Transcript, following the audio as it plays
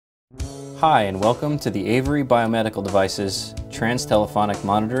Hi, and welcome to the Avery Biomedical Devices Trans-Telephonic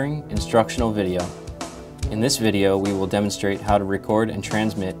Monitoring instructional video. In this video, we will demonstrate how to record and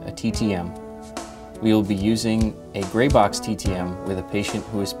transmit a TTM. We will be using a gray box TTM with a patient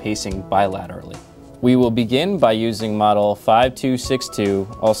who is pacing bilaterally. We will begin by using model 5262,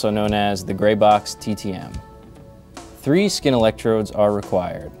 also known as the gray box TTM. 3 skin electrodes are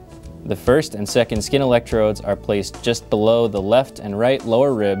required. The first and second skin electrodes are placed just below the left and right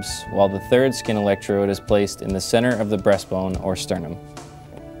lower ribs, while the third skin electrode is placed in the center of the breastbone or sternum.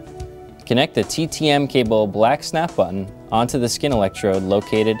 Connect the TTM cable black snap button onto the skin electrode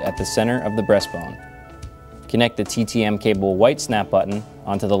located at the center of the breastbone. Connect the TTM cable white snap button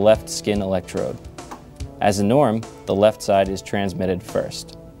onto the left skin electrode. As a norm, the left side is transmitted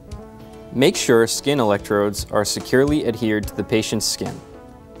first. Make sure skin electrodes are securely adhered to the patient's skin.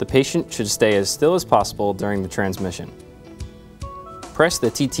 The patient should stay as still as possible during the transmission. Press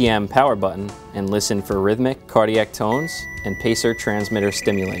the TTM power button and listen for rhythmic cardiac tones and pacer transmitter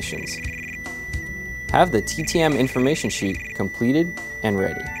stimulations. Have the TTM information sheet completed and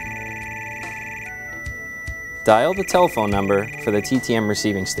ready. Dial the telephone number for the TTM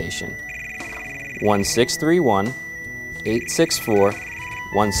receiving station,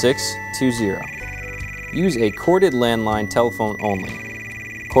 1631-864-1620. Use a corded landline telephone only.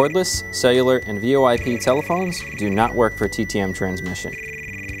 Cordless, cellular, and VoIP telephones do not work for TTM transmission.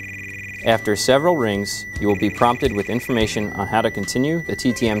 After several rings, you will be prompted with information on how to continue the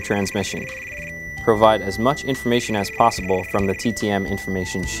TTM transmission. Provide as much information as possible from the TTM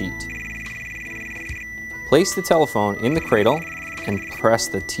information sheet. Place the telephone in the cradle and press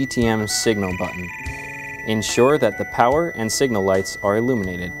the TTM signal button. Ensure that the power and signal lights are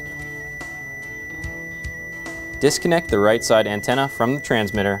illuminated. Disconnect the right side antenna from the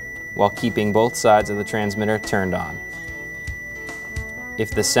transmitter while keeping both sides of the transmitter turned on.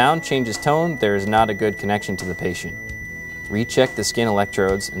 If the sound changes tone, there is not a good connection to the patient. Recheck the skin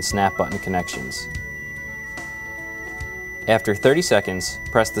electrodes and snap button connections. After 30 seconds,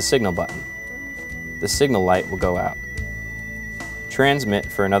 press the signal button. The signal light will go out. Transmit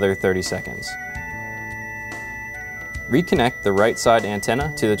for another 30 seconds. Reconnect the right side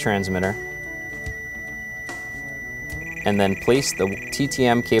antenna to the transmitter and then place the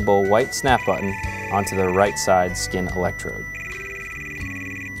TTM cable white snap button onto the right side skin electrode.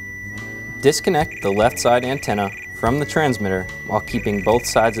 Disconnect the left side antenna from the transmitter while keeping both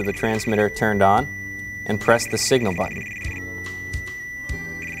sides of the transmitter turned on and press the signal button.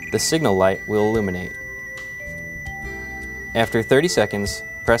 The signal light will illuminate. After 30 seconds,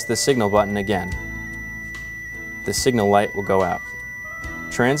 press the signal button again. The signal light will go out.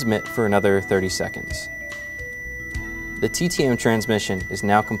 Transmit for another 30 seconds. The TTM transmission is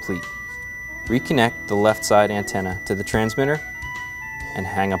now complete. Reconnect the left side antenna to the transmitter and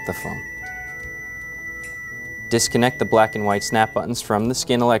hang up the phone. Disconnect the black and white snap buttons from the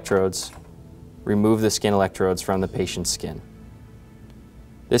skin electrodes. Remove the skin electrodes from the patient's skin.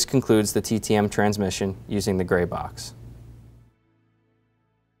 This concludes the TTM transmission using the gray box.